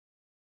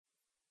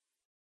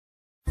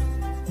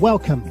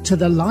Welcome to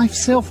the Life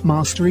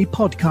Self-Mastery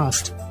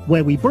Podcast,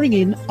 where we bring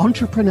in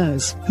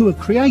entrepreneurs who have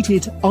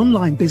created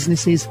online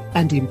businesses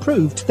and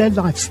improved their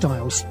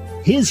lifestyles.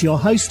 Here's your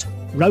host,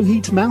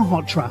 Rohit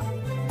Malhotra.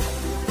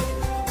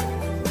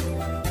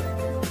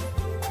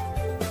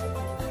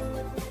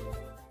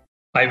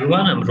 Hi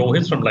everyone, I'm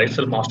Rohit from Life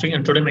Self-Mastery,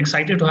 and today I'm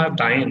excited to have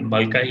Diane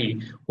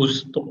Mulcahy,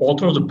 who's the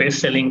author of the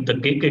best-selling The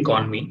Gig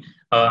Economy.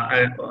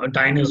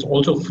 Diane is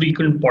also a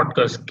frequent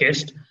podcast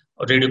guest,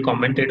 a radio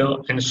commentator,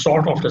 and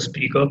sought-after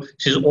speaker.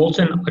 She's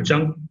also an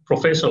adjunct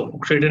professor who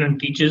created and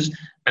teaches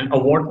an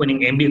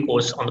award-winning MBA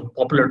course on the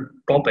popular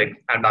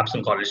topic at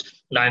Babson College.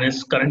 Diane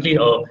is currently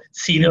a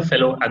senior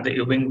fellow at the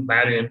Ewing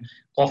Marion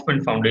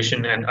Kaufman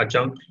Foundation and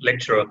adjunct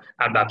lecturer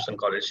at Babson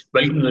College.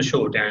 Welcome to the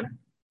show, Diane.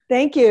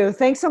 Thank you.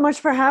 Thanks so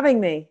much for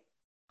having me.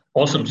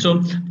 Awesome.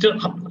 So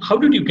how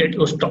did you get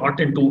your start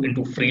into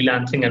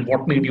freelancing, and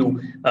what made you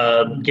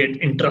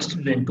get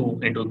interested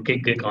into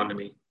gig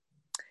economy?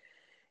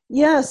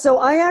 Yeah, so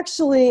I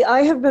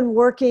have been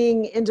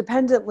working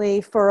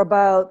independently for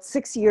about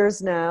 6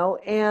 years now,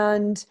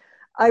 and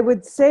I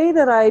would say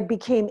that I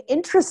became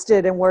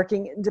interested in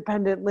working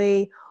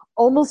independently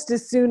almost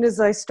as soon as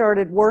I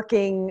started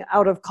working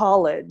out of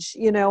college.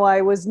 You know,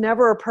 I was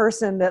never a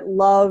person that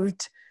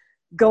loved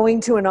going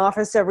to an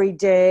office every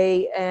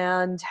day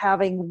and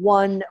having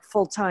one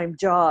full-time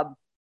job.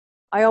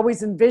 I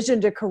always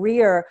envisioned a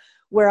career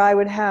where I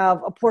would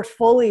have a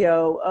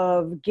portfolio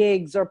of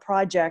gigs or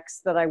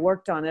projects that I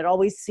worked on. It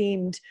always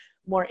seemed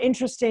more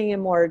interesting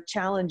and more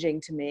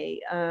challenging to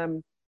me.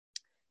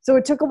 So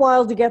it took a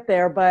while to get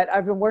there, but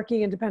I've been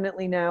working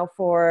independently now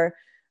for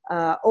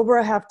over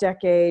a half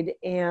decade,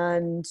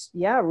 and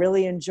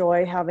really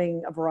enjoy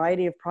having a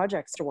variety of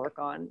projects to work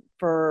on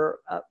for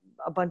a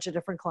bunch of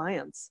different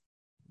clients.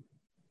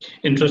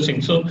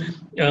 Interesting. So,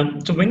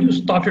 so when you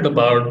started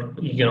about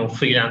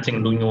freelancing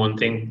and doing your own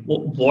thing,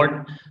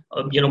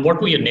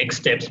 what were your next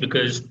steps?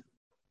 Because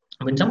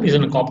when somebody's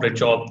in a corporate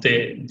job,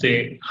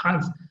 they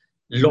have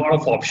a lot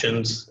of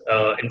options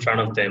in front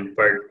of them.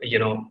 But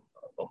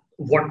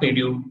what made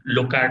you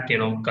look at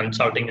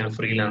consulting and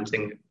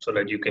freelancing so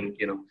that you can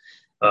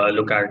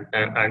look at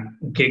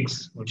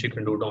gigs which you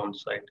can do on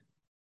site?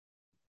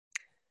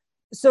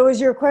 So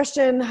is your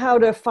question how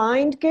to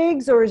find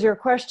gigs, or is your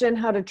question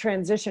how to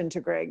transition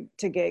to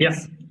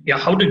gigs? Yeah.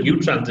 How did you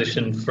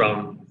transition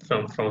from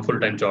a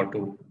full-time job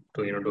to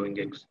doing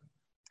gigs?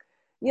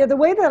 Yeah, the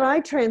way that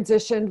I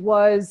transitioned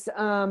was,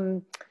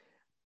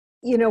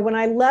 when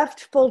I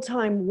left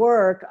full-time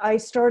work, I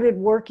started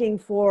working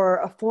for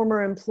a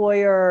former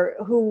employer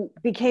who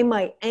became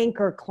my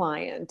anchor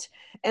client.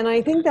 And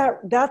I think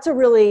that's a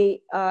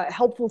really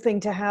helpful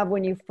thing to have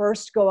when you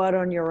first go out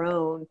on your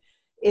own,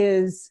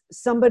 is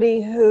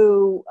somebody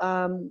who,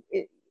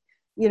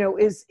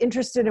 is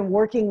interested in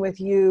working with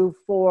you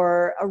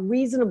for a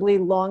reasonably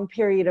long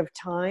period of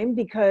time,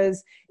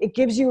 because it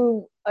gives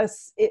you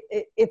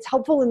it's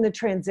helpful in the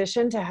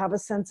transition to have a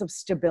sense of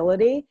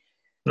stability.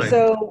 Right.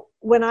 So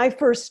when I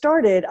first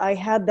started, I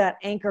had that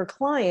anchor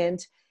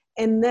client,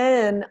 and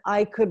then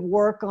I could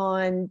work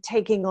on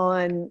taking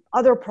on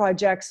other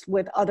projects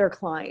with other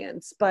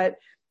clients, but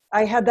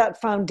I had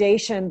that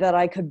foundation that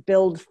I could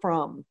build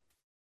from.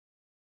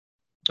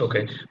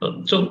 Okay.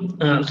 So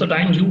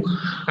Diane, you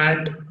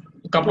had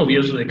a couple of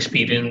years of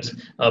experience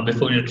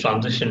before you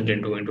transitioned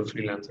into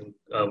freelancing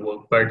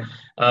work. But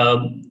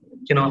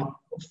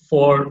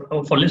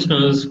for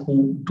listeners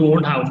who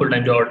don't have a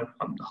full-time job,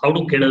 how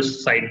to get a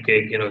side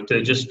gig?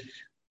 They just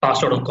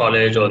passed out of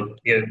college, or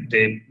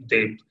they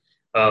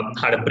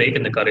had a break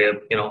in the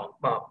career.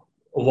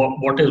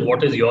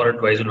 What is your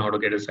advice on how to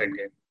get a side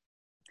gig?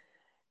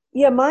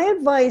 Yeah, my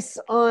advice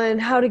on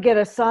how to get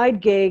a side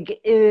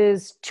gig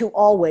is to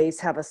always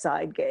have a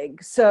side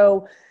gig.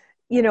 So,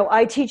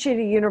 I teach at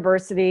a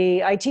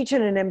university, I teach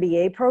in an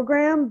MBA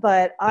program,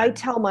 but I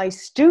tell my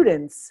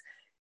students,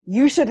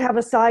 you should have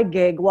a side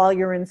gig while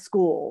you're in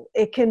school.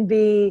 It can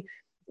be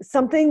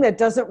something that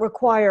doesn't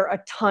require a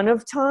ton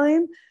of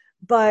time,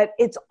 but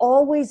it's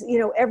always,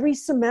 every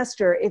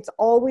semester, it's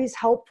always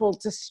helpful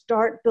to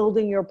start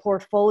building your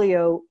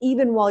portfolio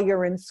even while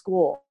you're in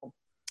school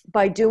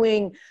by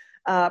doing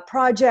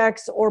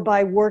projects or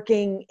by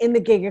working in the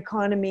gig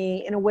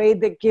economy in a way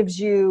that gives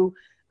you,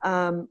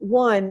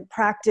 one,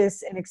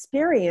 practice and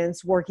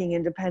experience working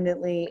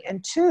independently,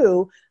 and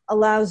two,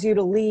 allows you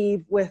to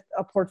leave with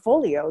a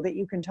portfolio that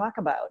you can talk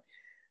about.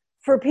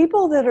 For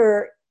people that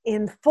are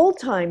in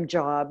full-time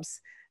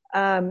jobs,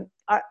 I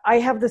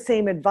have the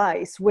same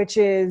advice, which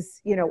is,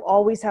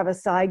 always have a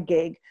side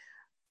gig.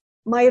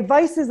 My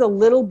advice is a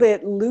little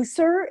bit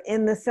looser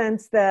in the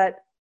sense that,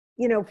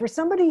 for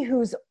somebody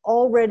who's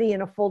already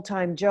in a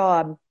full-time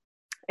job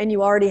and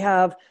you already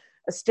have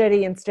a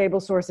steady and stable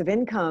source of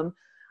income,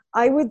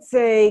 I would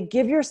say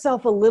give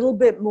yourself a little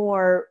bit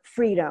more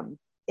freedom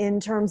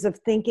in terms of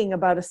thinking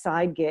about a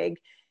side gig,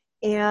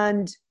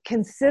 and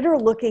consider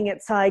looking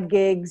at side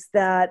gigs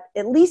that,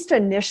 at least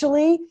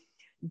initially,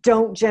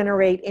 don't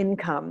generate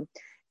income.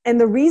 And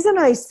the reason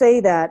I say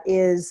that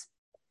is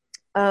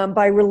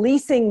by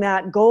releasing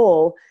that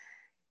goal,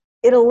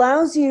 it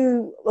allows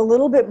you a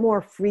little bit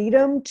more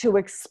freedom to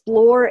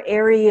explore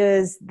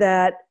areas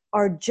that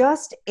are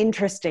just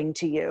interesting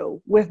to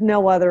you with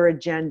no other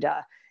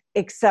agenda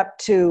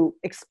except to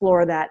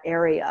explore that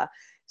area.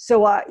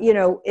 So,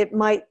 it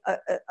might,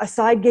 a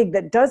side gig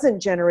that doesn't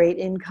generate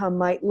income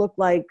might look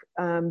like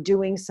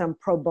doing some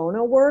pro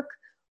bono work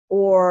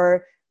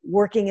or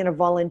working in a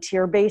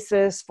volunteer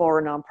basis for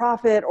a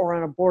nonprofit or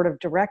on a board of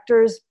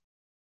directors.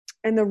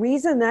 And the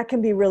reason that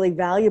can be really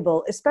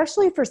valuable,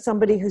 especially for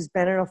somebody who's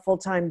been in a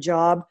full-time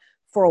job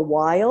for a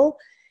while,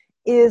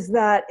 is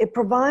that it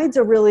provides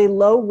a really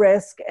low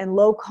risk and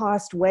low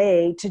cost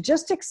way to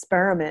just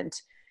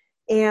experiment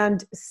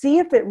and see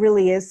if it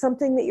really is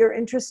something that you're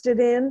interested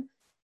in.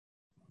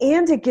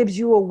 And it gives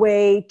you a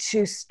way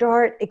to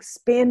start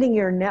expanding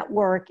your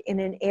network in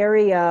an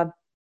area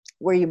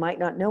where you might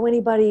not know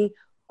anybody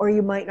or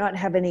you might not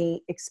have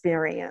any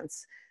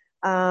experience.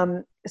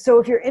 So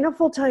if you're in a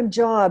full-time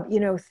job,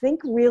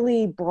 think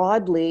really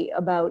broadly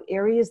about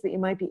areas that you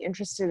might be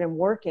interested in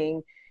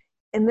working,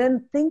 and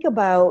then think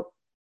about,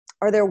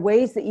 are there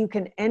ways that you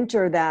can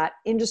enter that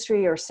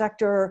industry or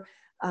sector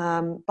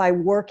by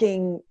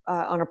working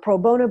on a pro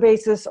bono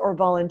basis or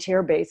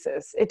volunteer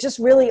basis? It just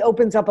really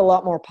opens up a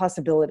lot more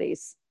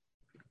possibilities.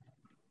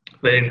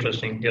 Very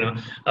interesting,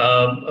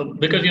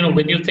 because,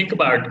 when you think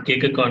about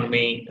gig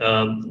economy,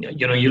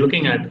 you're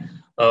looking at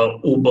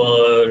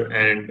Uber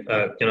and,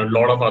 a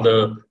lot of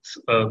other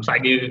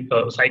side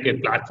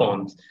gig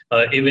platforms.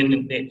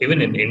 Even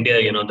in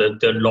India,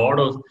 there are a lot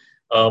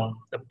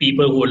of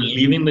people who are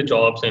leaving the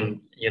jobs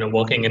and,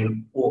 working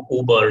in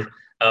Uber.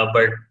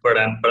 But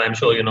I'm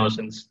sure,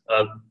 since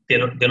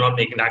they're not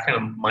making that kind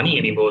of money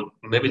anymore,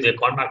 maybe they've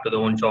gone back to their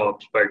own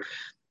jobs. But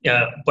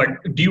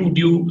do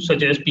you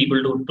suggest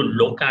people to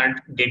look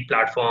at gig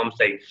platforms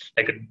like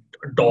a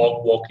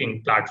dog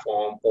walking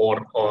platform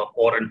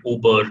or an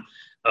Uber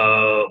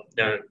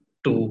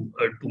to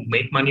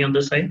make money on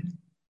the side?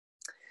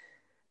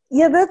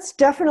 Yeah, that's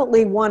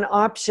definitely one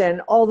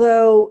option.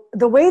 Although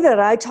the way that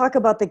I talk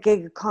about the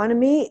gig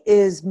economy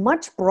is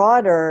much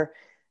broader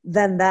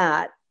than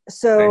that.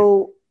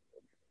 So,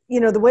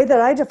 the way that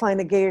I define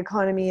the gig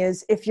economy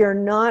is if you're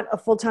not a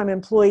full-time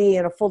employee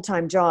in a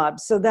full-time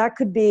job. So that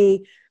could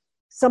be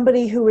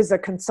somebody who is a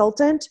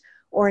consultant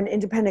or an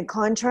independent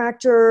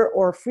contractor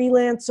or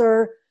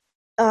freelancer,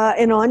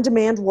 an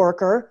on-demand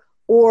worker,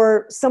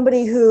 or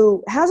somebody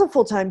who has a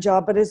full-time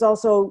job but is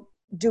also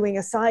doing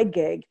a side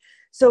gig.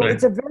 So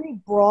it's a very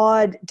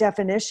broad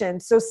definition.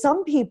 So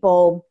some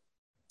people,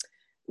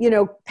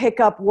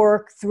 pick up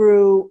work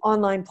through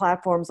online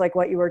platforms like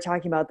what you were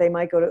talking about. They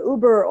might go to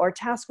Uber or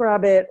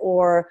TaskRabbit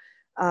or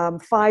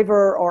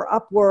Fiverr or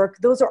Upwork.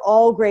 Those are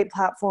all great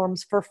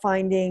platforms for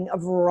finding a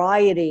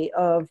variety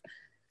of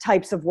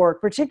types of work,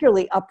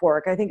 particularly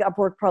Upwork. I think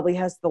Upwork probably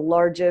has the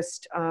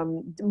largest,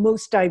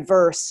 most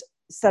diverse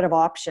set of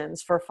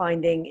options for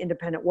finding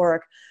independent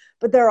work.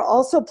 But there are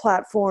also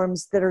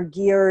platforms that are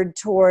geared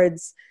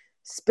towards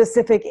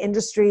specific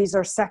industries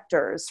or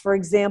sectors. For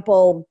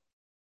example,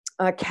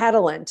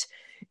 Catalent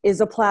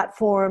is a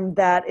platform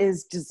that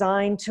is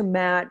designed to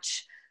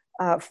match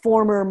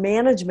former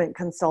management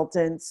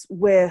consultants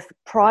with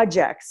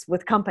projects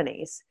with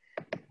companies.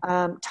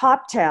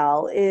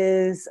 TopTal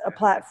is a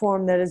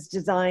platform that is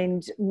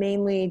designed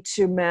mainly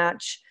to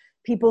match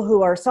people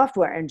who are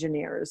software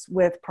engineers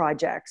with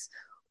projects.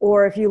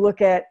 Or if you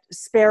look at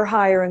Spare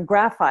Hire and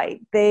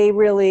Graphite, they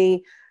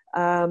really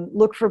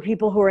look for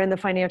people who are in the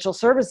financial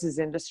services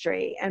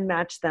industry and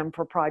match them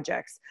for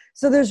projects.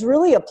 So there's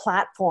really a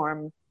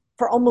platform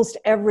for almost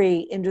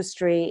every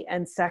industry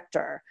and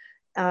sector.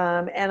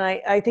 And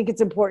I think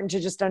it's important to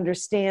just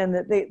understand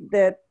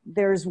that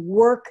there's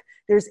work,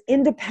 there's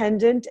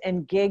independent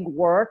and gig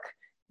work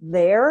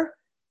there,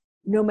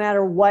 no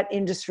matter what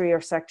industry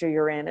or sector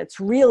you're in. It's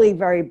really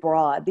very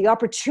broad. The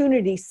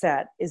opportunity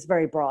set is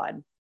very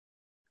broad.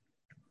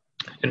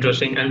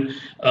 Interesting. And,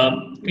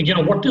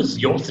 what is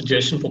your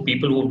suggestion for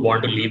people who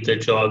want to leave their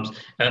jobs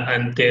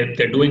and they're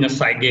doing a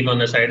side gig on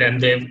the side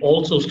and they've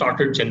also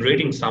started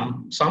generating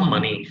some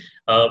money?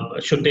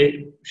 Should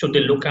they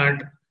look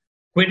at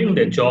quitting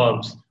their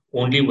jobs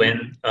only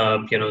when,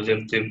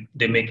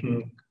 they're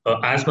making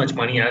as much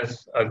money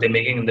as they're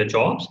making in their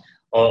jobs?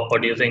 Or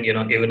do you think,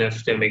 even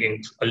if they're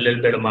making a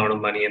little bit amount of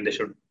money and they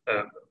should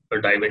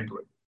dive into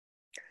it?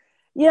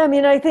 Yeah, I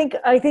mean, I think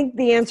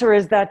the answer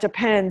is that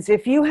depends.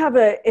 If you have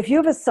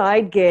a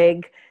side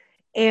gig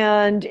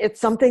and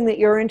it's something that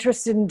you're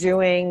interested in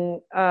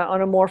doing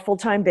on a more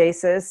full-time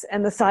basis,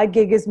 and the side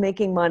gig is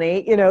making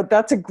money,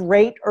 that's a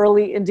great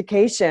early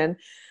indication.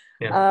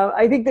 Yeah.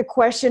 I think the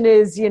question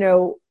is,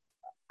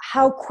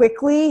 how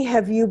quickly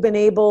have you been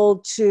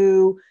able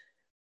to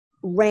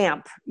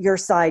ramp your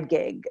side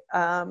gig?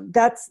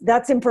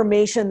 That's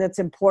information that's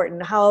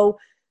important. How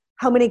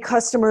many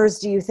customers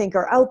do you think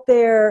are out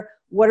there?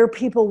 What are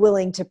people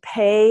willing to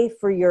pay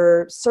for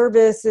your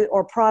service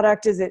or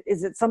product? Is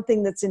it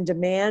something that's in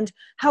demand?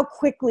 How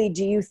quickly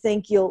do you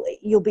think you'll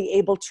be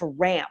able to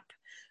ramp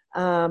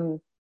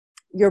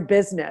your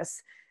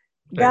business?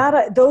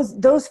 That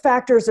those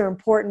factors are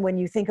important when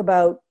you think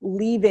about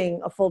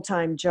leaving a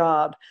full-time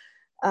job.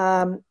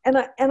 And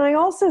I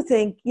also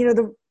think,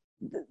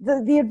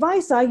 the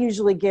advice I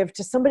usually give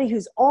to somebody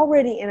who's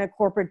already in a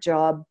corporate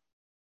job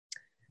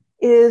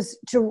is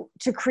to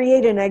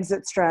create an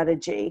exit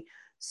strategy.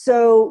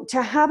 So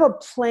to have a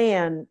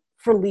plan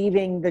for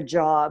leaving the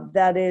job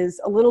that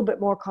is a little bit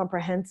more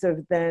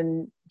comprehensive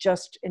than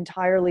just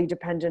entirely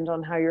dependent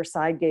on how your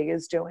side gig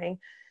is doing.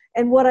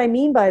 And what I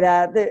mean by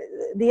that,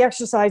 the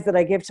exercise that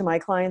I give to my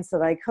clients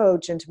that I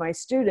coach and to my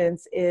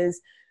students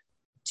is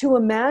to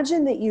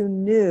imagine that you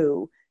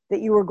knew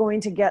that you were going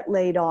to get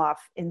laid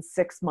off in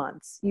 6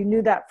 months. You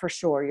knew that for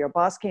sure. Your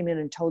boss came in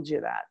and told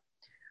you that.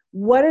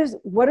 What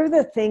are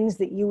the things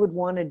that you would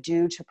want to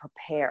do to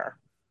prepare?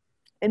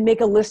 And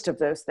make a list of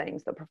those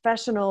things, the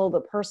professional,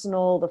 the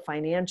personal, the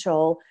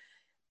financial,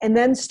 and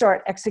then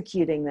start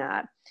executing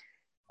that.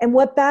 And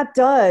what that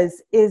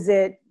does is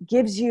it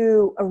gives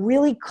you a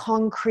really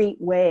concrete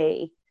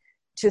way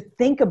to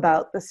think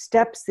about the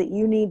steps that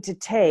you need to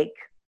take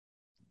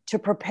to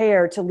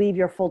prepare to leave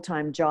your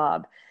full-time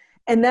job.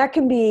 And that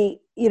can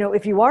be,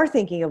 if you are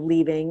thinking of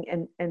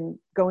leaving and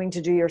going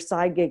to do your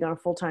side gig on a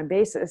full-time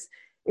basis,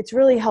 it's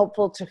really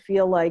helpful to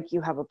feel like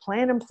you have a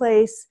plan in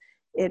place.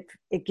 It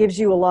gives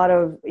you a lot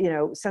of,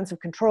 sense of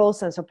control,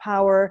 sense of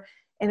power,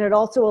 and it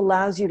also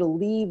allows you to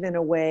leave in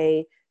a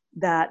way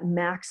that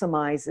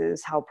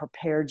maximizes how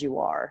prepared you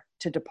are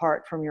to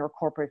depart from your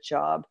corporate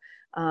job,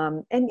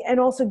 and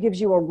also gives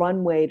you a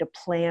runway to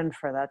plan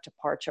for that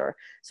departure.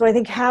 So I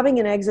think having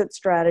an exit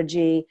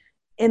strategy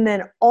and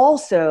then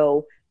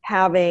also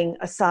having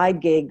a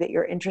side gig that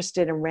you're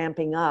interested in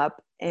ramping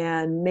up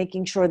and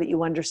making sure that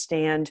you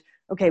understand,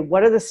 okay,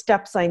 what are the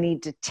steps I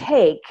need to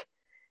take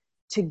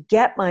to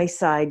get my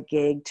side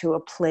gig to a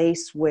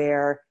place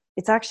where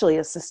it's actually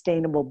a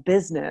sustainable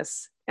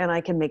business and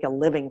I can make a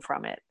living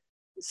from it.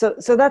 So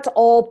that's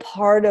all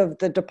part of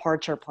the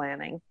departure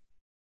planning.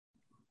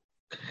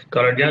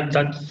 Got it. Yeah,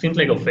 that seems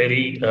like a good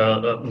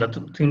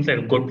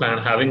plan.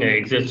 Having an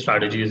exit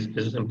strategy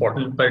is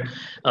important. But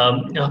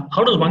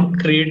how does one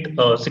create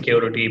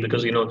security?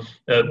 Because you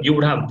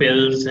would have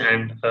bills,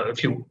 and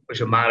if you're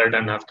married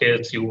and have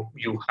kids, you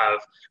have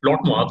a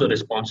lot more other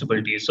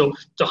responsibilities. So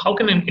how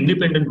can an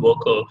independent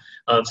worker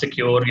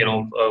secure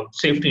a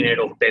safety net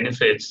of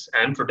benefits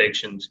and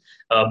protections?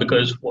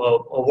 Because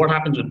what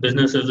happens with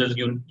businesses is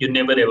you're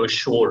never ever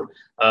sure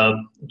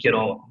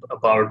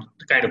about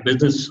the kind of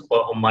business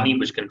or money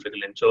which can trickle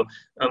in.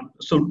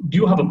 So do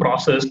you have a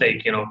process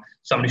like,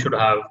 somebody should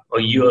have a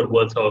year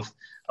worth of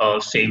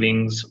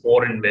savings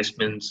or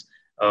investments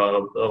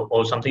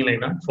or something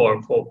like that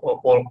or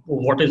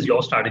what is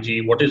your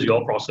strategy? What is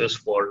your process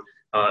for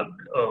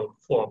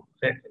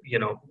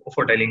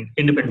telling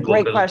independent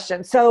workers? Great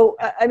question. So,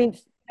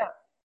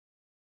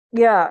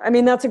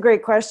 that's a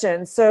great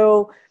question.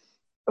 So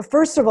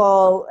first of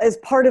all, as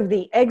part of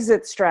the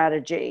exit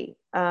strategy,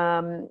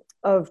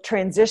 of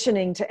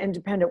transitioning to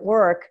independent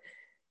work,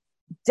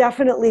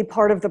 definitely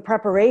part of the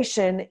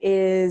preparation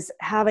is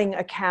having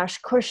a cash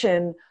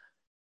cushion,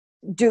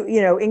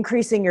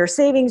 increasing your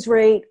savings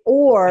rate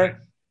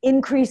or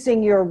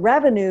increasing your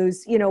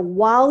revenues,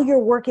 while you're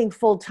working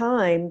full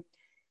time,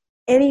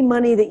 any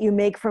money that you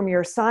make from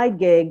your side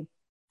gig,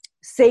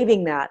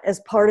 saving that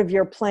as part of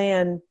your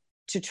plan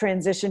to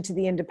transition to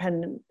the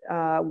independent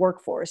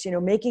workforce,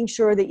 making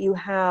sure that you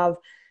have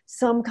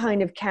some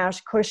kind of cash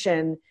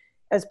cushion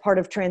as part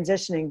of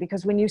transitioning,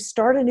 because when you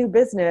start a new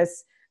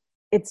business,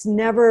 it's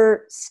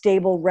never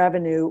stable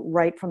revenue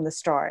right from the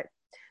start.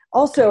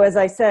 Also, as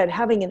I said,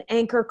 having an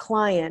anchor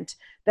client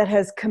that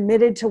has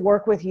committed to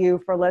work with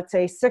you for, let's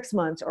say, 6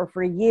 months or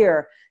for a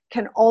year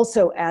can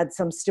also add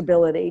some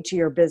stability to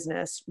your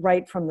business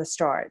right from the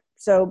start.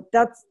 So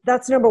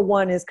that's number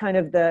one, is kind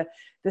of the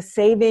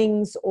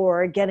savings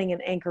or getting an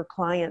anchor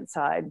client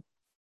side.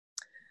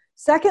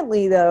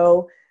 Secondly,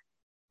 though,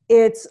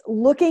 it's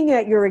looking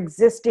at your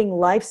existing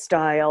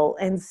lifestyle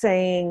and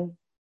saying,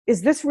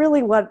 is this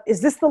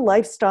the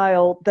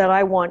lifestyle that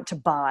I want to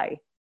buy?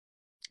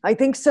 I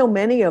think so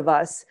many of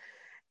us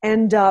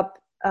end up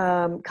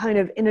kind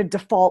of in a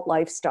default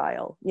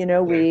lifestyle.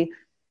 We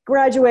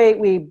graduate,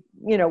 we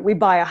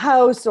buy a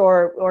house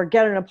or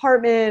get an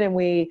apartment, and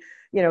we,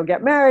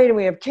 get married, and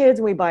we have kids,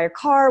 and we buy a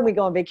car, and we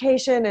go on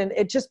vacation, and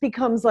it just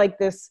becomes like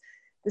this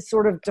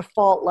sort of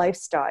default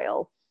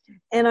lifestyle.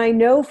 And I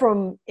know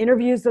from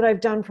interviews that I've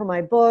done for my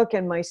book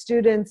and my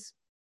students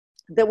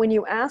that when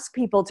you ask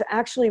people to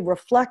actually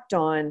reflect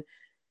on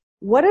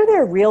what are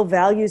their real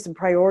values and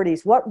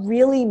priorities, what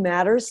really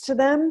matters to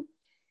them,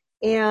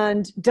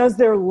 and does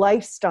their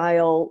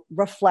lifestyle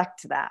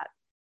reflect that,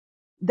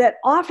 that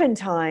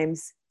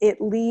oftentimes it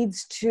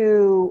leads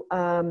to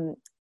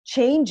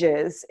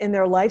changes in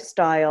their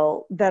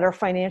lifestyle that are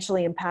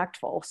financially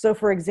impactful. So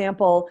for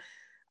example,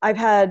 I've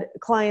had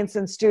clients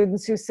and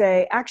students who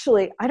say,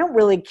 actually, I don't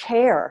really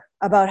care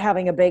about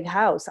having a big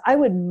house. I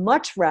would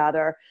much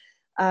rather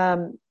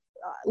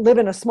live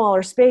in a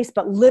smaller space,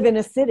 but live in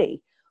a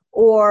city.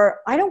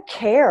 Or I don't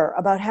care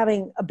about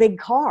having a big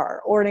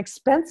car or an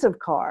expensive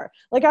car.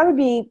 Like I would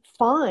be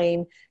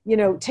fine,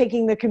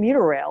 taking the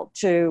commuter rail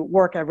to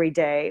work every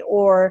day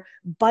or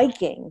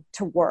biking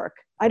to work.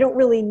 I don't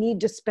really need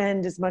to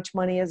spend as much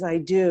money as I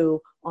do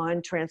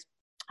on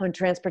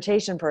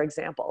transportation, for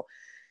example.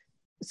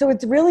 So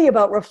it's really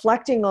about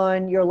reflecting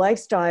on your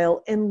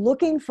lifestyle and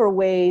looking for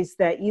ways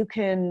that you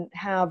can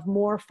have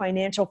more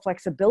financial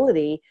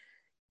flexibility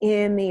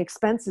in the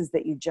expenses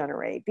that you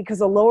generate,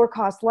 because a lower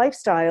cost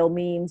lifestyle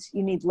means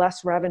you need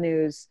less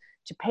revenues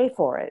to pay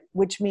for it,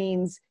 which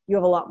means you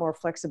have a lot more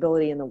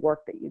flexibility in the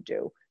work that you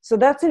do. So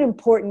that's an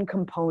important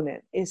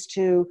component, is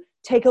to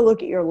take a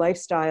look at your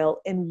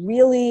lifestyle and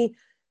really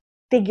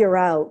figure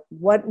out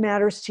what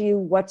matters to you,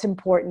 what's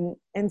important,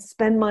 and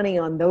spend money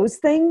on those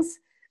things,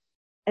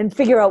 and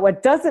figure out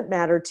what doesn't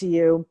matter to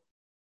you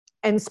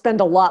and spend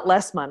a lot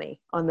less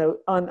money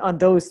on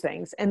those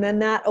things. And then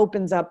that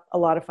opens up a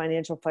lot of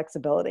financial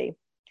flexibility.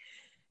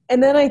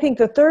 And then I think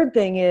the third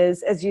thing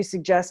is, as you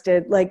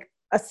suggested, like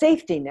a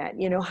safety net.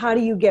 How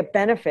do you get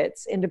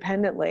benefits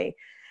independently?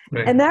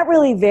 Right. And that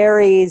really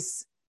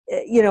varies.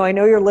 I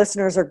know your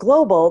listeners are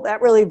global.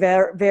 That really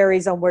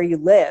varies on where you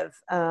live.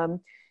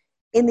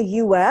 In the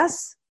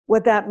US,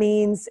 what that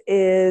means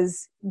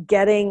is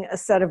getting a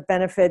set of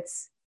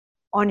benefits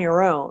on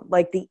your own.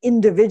 Like the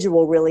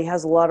individual really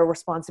has a lot of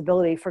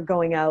responsibility for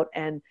going out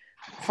and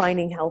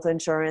finding health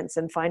insurance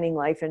and finding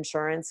life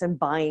insurance and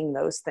buying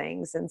those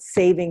things and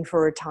saving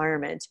for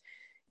retirement.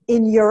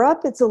 In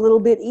Europe, it's a little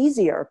bit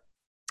easier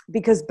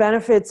because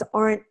benefits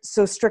aren't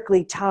so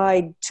strictly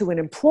tied to an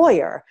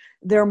employer.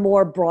 They're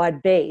more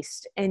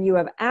broad-based, and you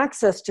have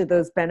access to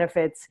those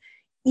benefits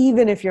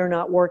even if you're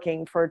not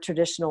working for a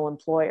traditional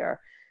employer.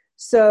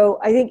 So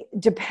I think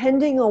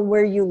depending on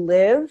where you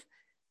live,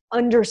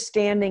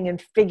 understanding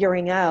and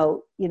figuring out,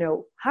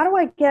 how do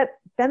I get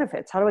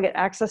benefits? How do I get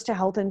access to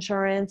health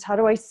insurance? How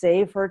do I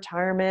save for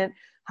retirement?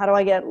 How do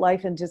I get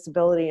life and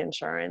disability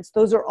insurance?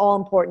 Those are all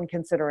important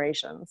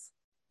considerations.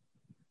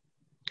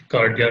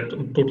 God, yeah,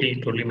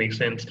 totally makes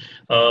sense.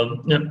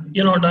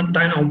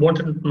 Diana, I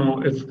wanted to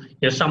know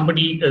if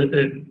somebody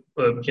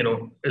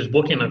is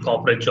working a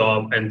corporate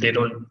job and they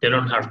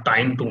don't have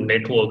time to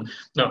network.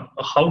 Now,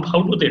 how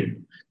do they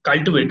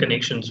cultivate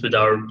connections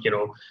without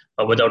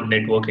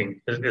networking?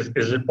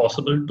 Is it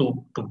possible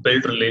to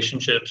build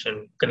relationships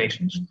and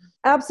connections?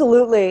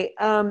 Absolutely.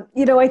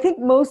 I think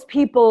most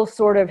people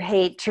sort of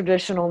hate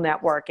traditional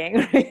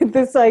networking, right?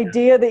 This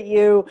idea that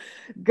you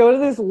go to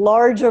this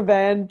large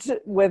event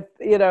with,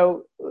 you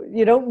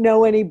don't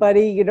know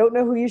anybody, you don't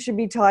know who you should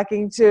be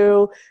talking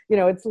to,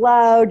 it's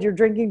loud, you're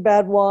drinking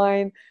bad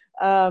wine.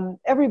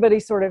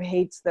 Everybody sort of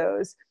hates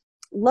those.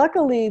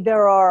 Luckily,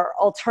 there are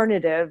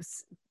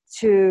alternatives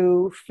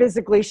to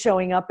physically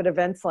showing up at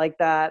events like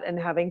that and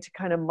having to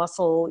kind of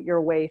muscle your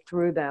way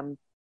through them.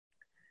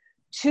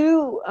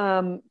 Two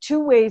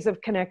ways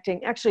of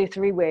connecting, actually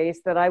 3 ways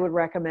that I would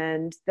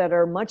recommend that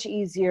are much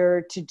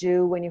easier to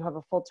do when you have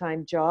a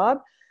full-time job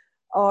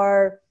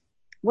are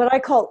what I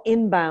call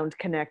inbound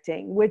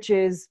connecting, which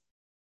is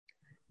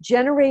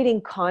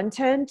generating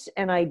content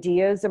and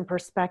ideas and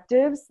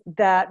perspectives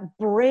that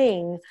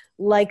bring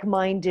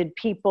like-minded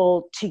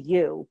people to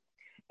you.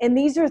 And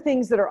these are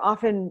things that are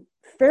often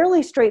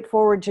fairly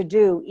straightforward to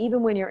do,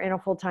 even when you're in a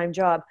full-time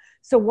job.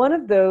 So one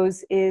of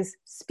those is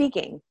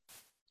speaking.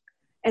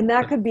 And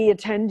that could be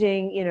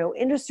attending,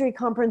 industry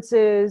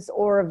conferences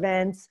or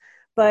events.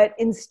 But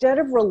instead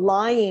of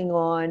relying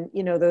on,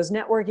 those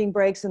networking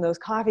breaks and those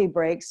coffee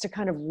breaks to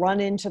kind of run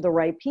into the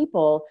right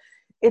people,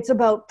 it's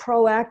about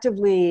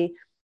proactively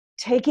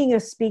taking a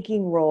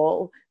speaking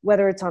role,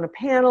 whether it's on a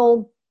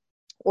panel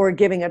or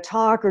giving a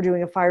talk or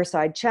doing a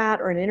fireside chat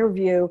or an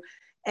interview,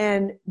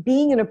 and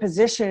being in a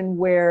position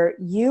where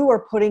you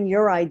are putting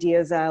your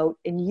ideas out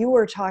and you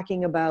are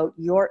talking about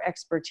your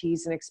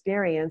expertise and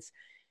experience.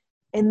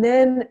 And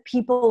then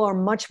people are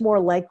much more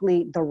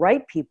likely, the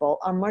right people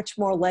are much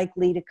more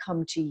likely to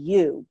come to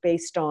you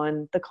based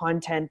on the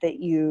content that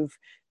you've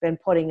been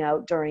putting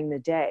out during the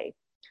day.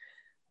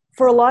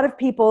 For a lot of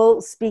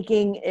people,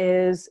 speaking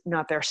is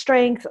not their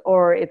strength,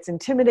 or it's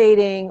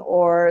intimidating,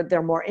 or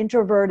they're more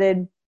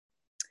introverted.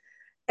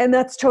 And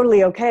that's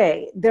totally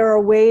okay. There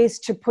are ways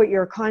to put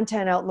your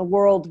content out in the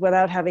world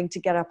without having to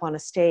get up on a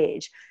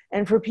stage.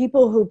 And for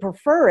people who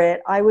prefer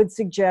it, I would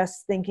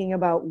suggest thinking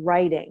about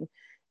writing.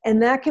 And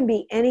that can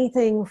be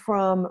anything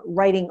from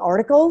writing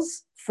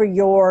articles for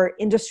your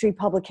industry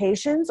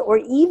publications or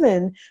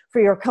even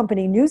for your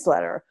company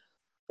newsletter.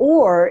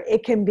 Or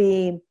it can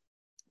be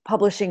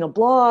publishing a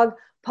blog,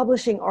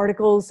 publishing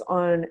articles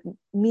on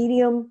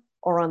Medium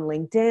or on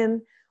LinkedIn,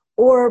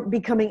 or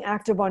becoming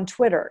active on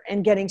Twitter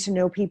and getting to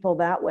know people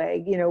that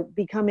way,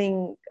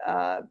 becoming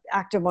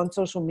active on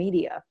social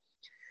media.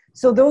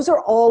 So those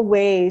are all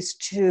ways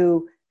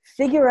to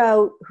figure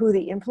out who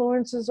the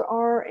influencers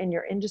are in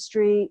your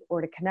industry,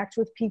 or to connect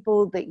with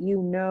people that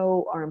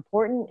are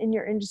important in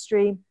your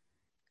industry,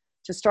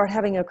 to start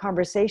having a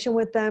conversation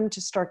with them, to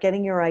start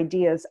getting your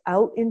ideas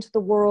out into the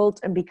world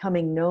and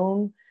becoming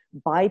known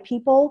by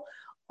people.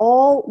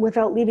 all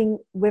without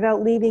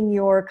leaving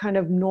your kind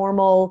of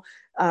normal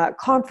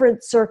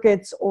conference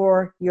circuits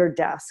or your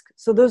desk.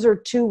 So those are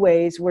two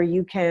ways where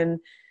you can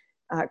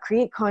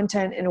create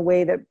content in a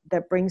way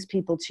that brings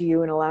people to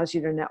you and allows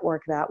you to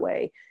network that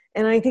way.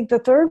 And I think the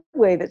third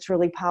way that's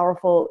really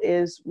powerful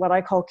is what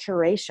I call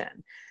curation.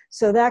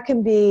 So that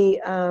can be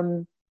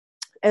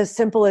as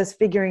simple as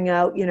figuring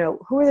out,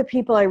 who are the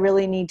people I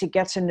really need to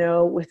get to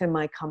know within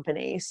my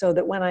company, so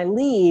that when I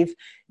leave,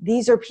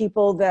 these are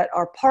people that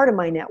are part of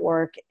my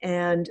network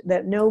and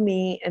that know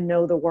me and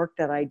know the work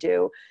that I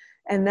do.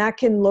 And that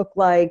can look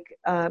like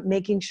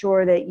making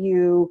sure that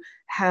you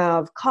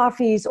have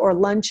coffees or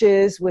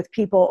lunches with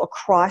people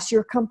across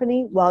your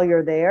company while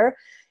you're there.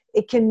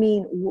 It can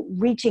mean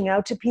reaching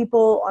out to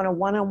people on a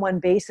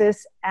one-on-one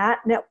basis at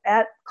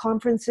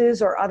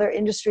conferences or other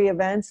industry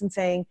events and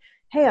saying,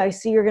 hey, I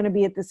see you're going to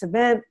be at this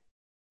event.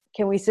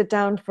 Can we sit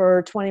down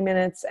for 20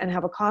 minutes and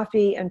have a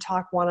coffee and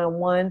talk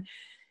one-on-one?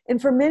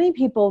 And for many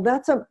people,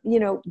 that's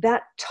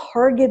that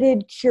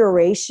targeted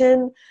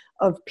curation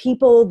of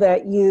people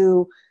that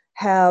you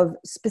have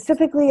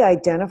specifically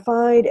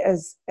identified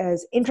as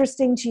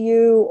interesting to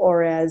you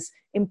or as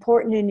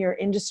important in your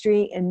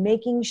industry, and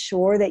making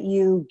sure that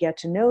you get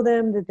to know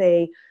them, that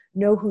they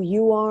know who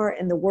you are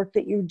and the work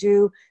that you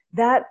do.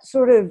 That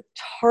sort of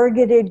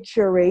targeted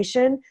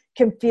curation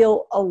can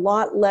feel a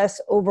lot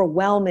less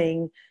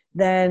overwhelming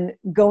than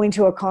going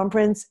to a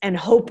conference and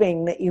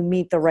hoping that you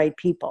meet the right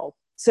people.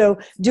 So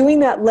doing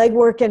that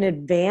legwork in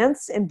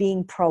advance and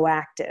being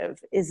proactive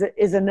is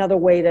another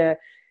way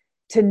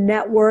to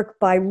network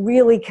by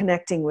really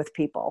connecting with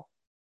people.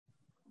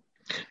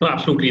 No,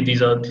 absolutely.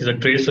 These are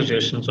great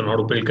suggestions on how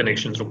to build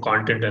connections through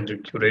content and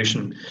through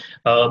curation.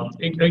 Do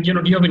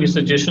you have any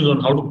suggestions on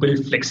how to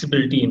build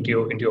flexibility into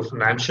your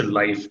financial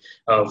life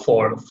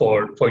for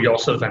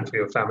yourself and for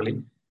your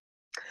family?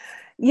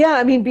 Yeah,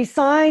 I mean,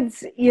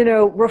 besides,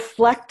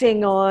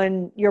 reflecting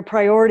on your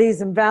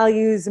priorities and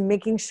values and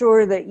making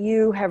sure that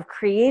you have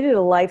created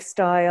a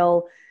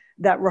lifestyle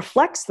that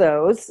reflects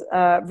those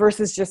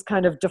versus just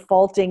kind of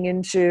defaulting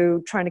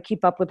into trying to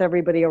keep up with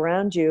everybody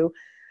around you,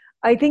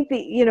 I think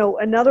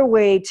another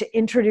way to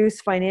introduce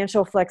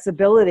financial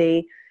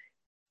flexibility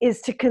is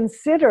to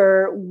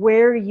consider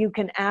where you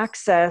can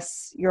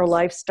access your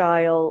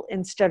lifestyle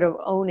instead of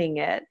owning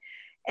it.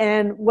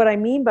 And what I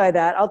mean by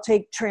that, I'll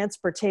take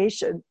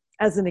transportation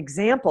as an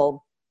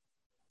example.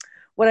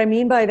 What I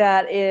mean by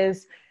that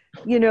is,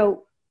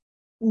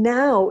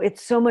 now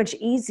it's so much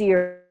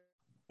easier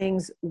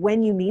things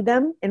when you need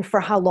them and for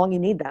how long you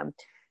need them.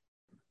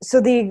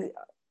 So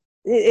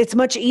it's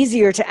much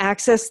easier to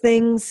access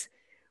things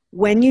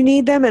when you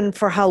need them and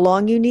for how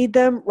long you need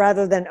them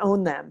rather than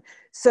own them.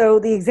 So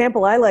the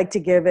example I like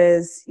to give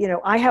is,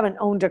 I haven't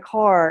owned a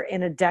car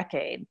in a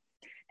decade.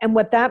 And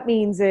what that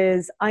means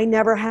is I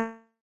never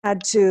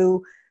had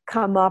to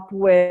come up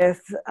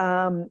with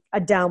a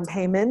down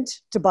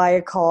payment to buy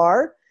a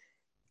car.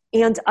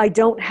 And I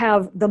don't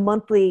have the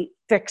monthly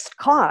fixed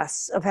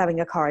costs of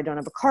having a car. I don't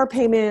have a car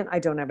payment. I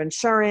don't have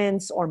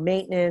insurance or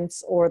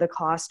maintenance or the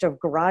cost of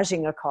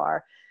garaging a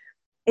car.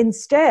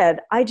 Instead,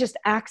 I just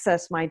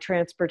access my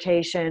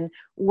transportation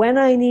when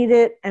I need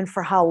it and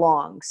for how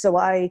long. So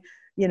I,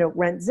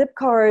 rent Zip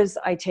cars.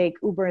 I take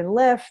Uber and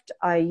Lyft.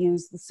 I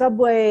use the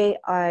subway.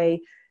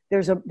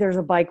 There's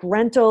a bike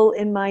rental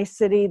in my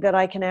city that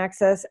I can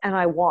access, and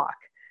I walk.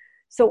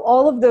 So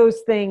all of those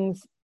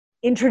things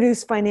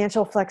introduce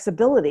financial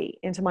flexibility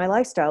into my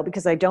lifestyle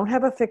because I don't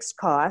have a fixed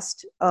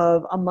cost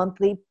of a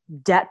monthly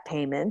debt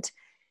payment.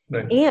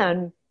 Right.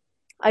 And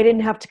I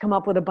didn't have to come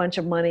up with a bunch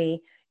of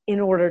money in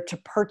order to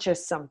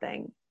purchase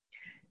something.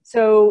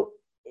 So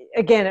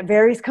again, it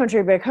varies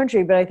country by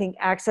country, but I think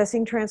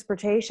accessing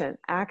transportation,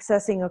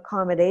 accessing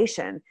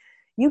accommodation,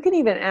 you can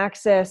even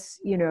access,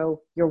 your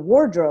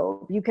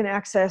wardrobe, you can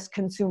access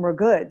consumer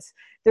goods.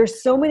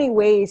 There's so many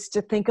ways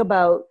to think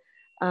about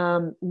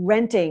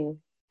renting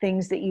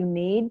things that you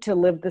need to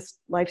live this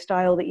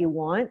lifestyle that you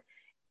want.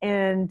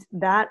 And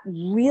that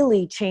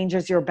really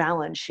changes your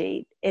balance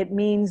sheet. It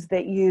means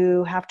that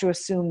you have to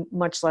assume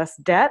much less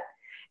debt.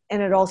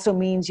 And it also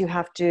means you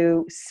have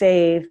to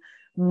save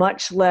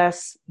much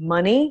less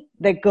money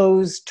that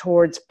goes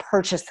towards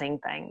purchasing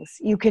things.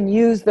 You can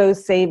use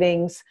those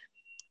savings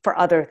for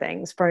other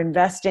things, for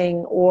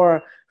investing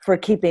or for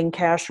keeping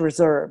cash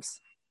reserves.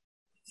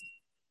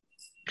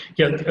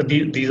 Yeah,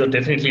 these are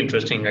definitely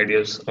interesting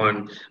ideas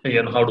on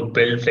how to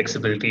build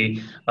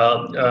flexibility.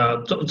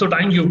 So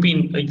Diane, you've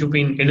been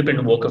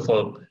independent worker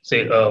for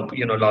say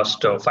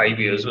last 5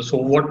 years. So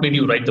what made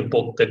you write the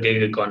book, The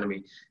Gig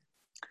Economy?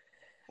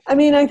 I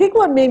mean, I think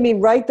what made me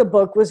write the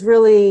book was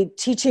really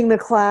teaching the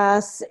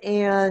class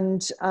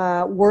and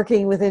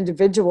working with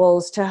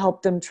individuals to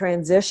help them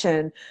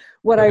transition.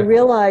 What I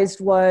realized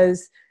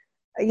was,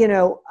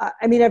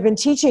 I've been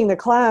teaching the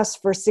class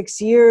for 6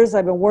 years.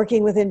 I've been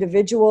working with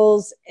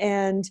individuals,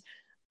 and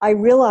I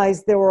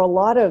realized there were a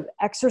lot of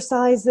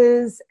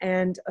exercises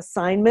and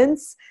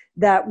assignments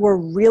that were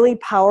really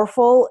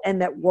powerful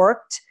and that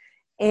worked.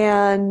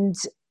 And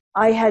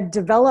I had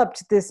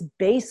developed this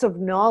base of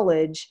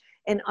knowledge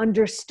and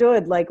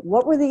understood, like,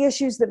 what were the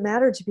issues that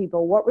mattered to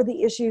people? What were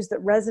the issues that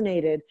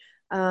resonated?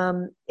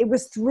 It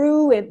was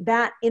through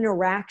that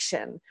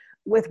interaction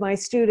with my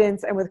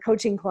students and with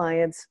coaching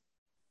clients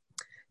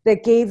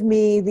that gave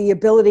me the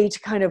ability to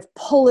kind of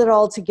pull it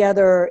all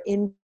together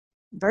in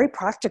very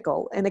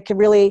practical, and it can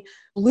really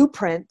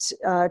blueprint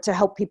to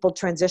help people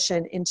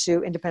transition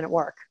into independent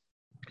work.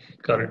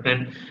 Got it.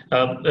 And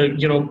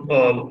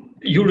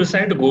you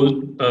decided to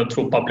go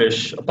through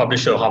publisher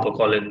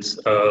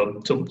HarperCollins.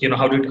 So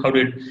how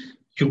did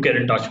you get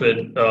in touch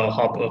with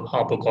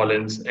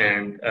HarperCollins,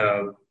 and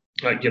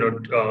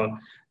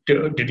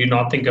did you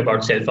not think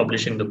about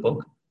self-publishing the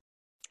book?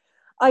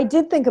 I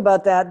did think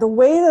about that. The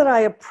way that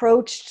I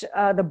approached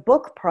the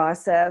book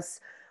process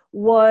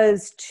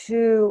was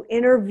to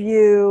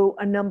interview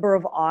a number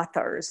of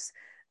authors,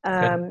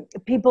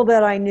 people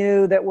that I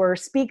knew that were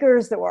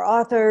speakers, that were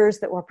authors,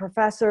 that were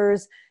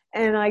professors,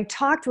 and I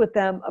talked with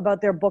them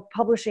about their book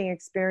publishing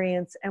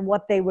experience and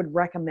what they would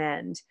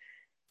recommend.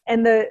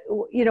 And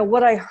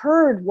what I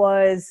heard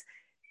was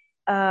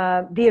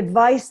the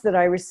advice that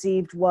I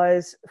received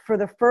was, for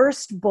the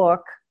first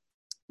book,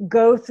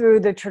 go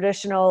through the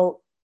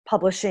traditional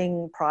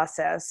publishing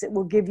process. It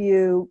will give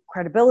you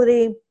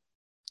credibility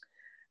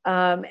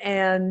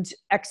and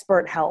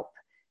expert help.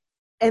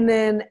 And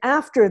then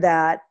after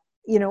that,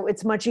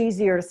 it's much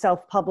easier to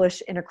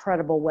self-publish in a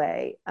credible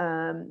way.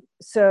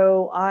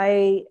 So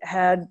I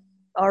had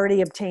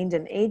already obtained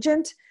an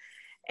agent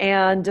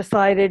and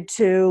decided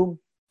to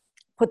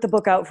put the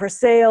book out for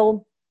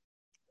sale.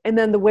 And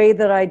then the way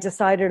that I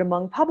decided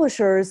among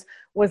publishers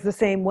was the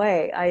same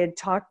way. I had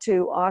talked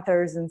to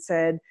authors and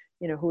said,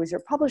 who is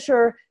your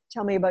publisher?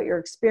 Tell me about your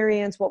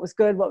experience. What was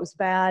good? What was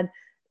bad?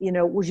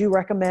 Would you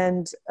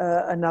recommend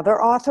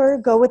another author?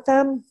 Go with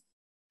them?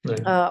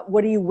 Right.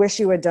 What do you wish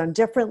you had done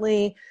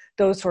differently?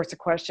 Those sorts of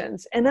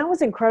questions. And that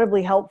was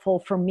incredibly helpful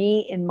for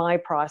me in my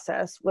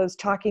process, was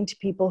talking to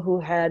people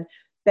who had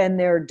been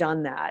there,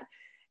 done that.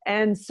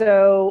 And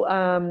so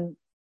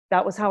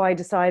that was how I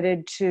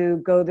decided to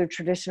go the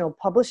traditional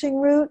publishing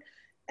route.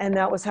 And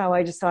that was how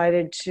I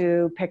decided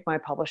to pick my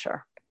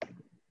publisher.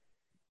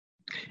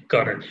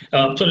 Got it.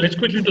 So let's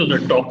quickly do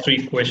the top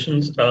 3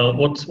 questions.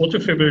 What's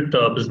your favorite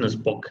business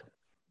book?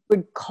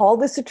 Would call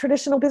this a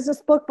traditional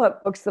business book,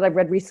 but books that I've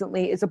read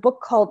recently is a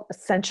book called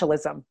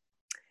Essentialism.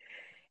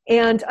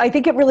 And I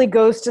think it really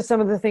goes to some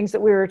of the things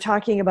that we were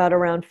talking about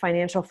around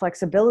financial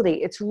flexibility.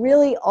 It's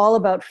really all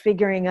about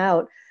figuring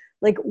out,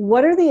 like,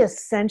 what are the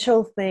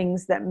essential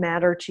things that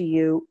matter to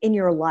you in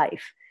your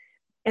life?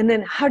 And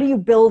then how do you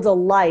build a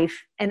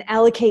life and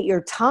allocate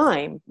your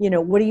time?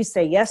 What do you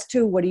say yes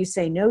to? What do you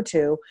say no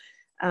to?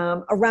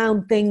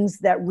 Around things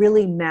that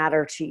really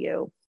matter to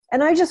you.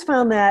 And I just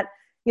found that,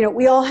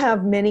 we all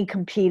have many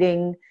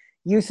competing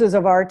uses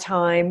of our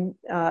time.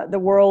 The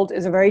world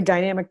is a very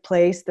dynamic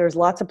place. There's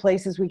lots of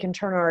places we can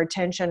turn our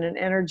attention and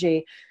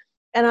energy.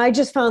 And I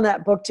just found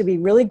that book to be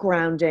really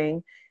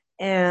grounding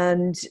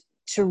and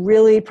to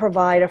really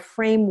provide a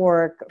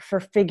framework for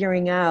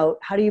figuring out,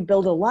 how do you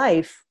build a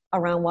life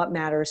around what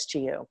matters to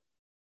you?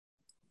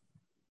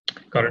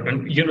 Got it.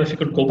 And if you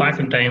could go back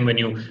in time when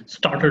you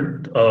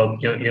started,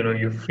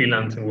 your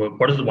freelancing work,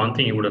 what is the one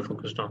thing you would have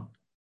focused on?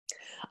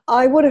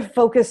 I would have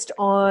focused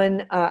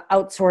on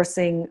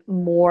outsourcing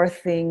more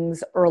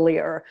things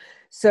earlier.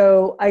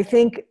 So I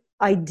think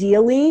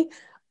ideally,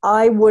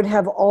 I would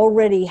have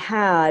already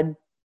had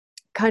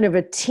kind of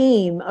a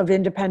team of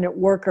independent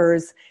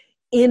workers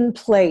in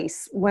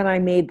place when I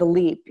made the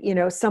leap.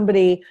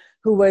 Somebody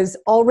who was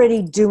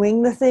already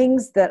doing the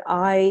things that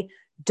I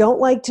don't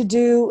like to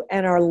do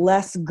and are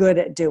less good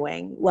at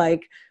doing,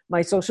 like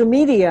my social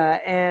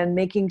media and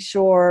making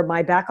sure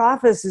my back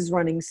office is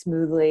running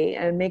smoothly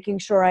and making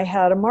sure I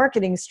had a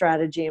marketing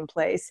strategy in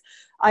place.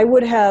 I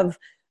would have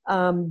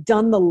done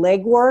the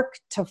legwork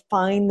to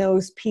find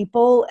those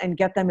people and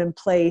get them in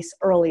place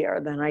earlier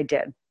than I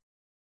did.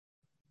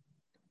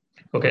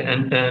 Okay,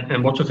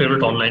 and what's your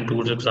favorite online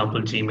tool, for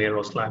example, Gmail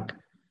or Slack?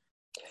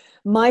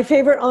 My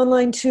favorite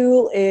online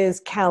tool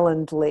is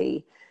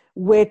Calendly,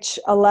 which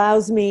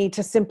allows me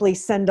to simply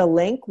send a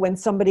link when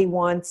somebody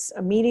wants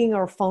a meeting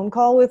or phone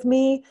call with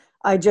me.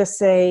 I just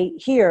say,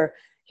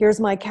 here's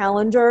my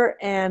calendar,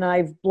 and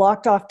I've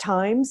blocked off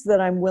times that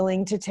I'm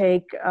willing to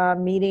take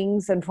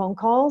meetings and phone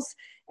calls,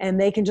 and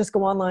they can just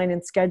go online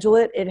and schedule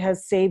it. It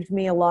has saved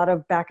me a lot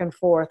of back and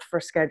forth for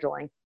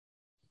scheduling.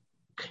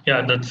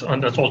 Yeah, that's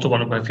also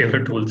one of my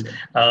favorite tools.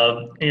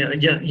 What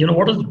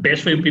is the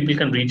best way people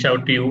can reach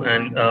out to you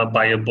and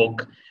buy a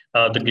book,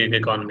 The Gig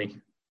Economy?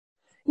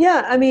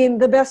 Yeah, I mean,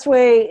 the best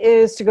way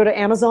is to go to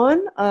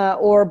Amazon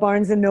or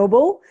Barnes and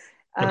Noble.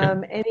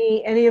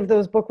 Any of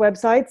those book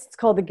websites. It's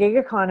called The Gig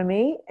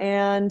Economy.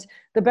 And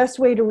the best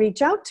way to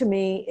reach out to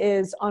me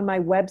is on my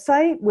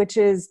website, which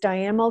is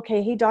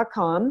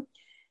dianemulcahy.com.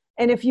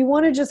 And if you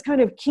want to just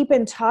kind of keep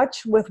in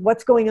touch with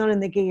what's going on in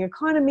the gig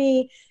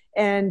economy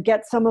and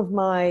get some of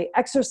my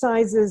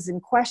exercises and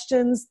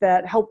questions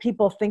that help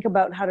people think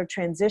about how to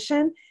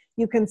transition,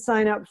 you can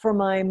sign up for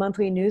my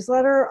monthly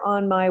newsletter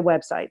on my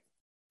website.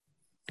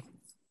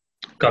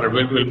 Got it.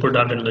 We'll put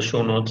that in the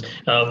show notes.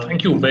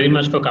 Thank you very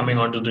much for coming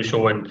on to the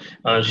show and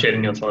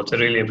sharing your thoughts. I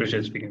really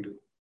appreciate speaking to you.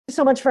 Thank you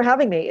so much for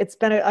having me. It's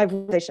been a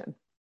conversation.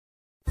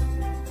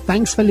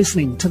 Thanks for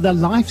listening to the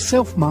Life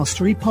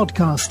Self-Mastery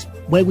podcast,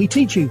 where we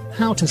teach you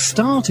how to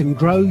start and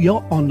grow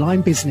your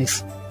online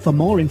business. For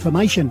more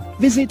information,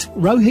 visit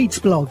Rohit's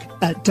blog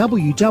at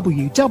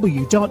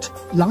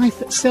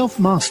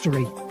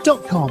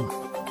www.lifeselfmastery.com.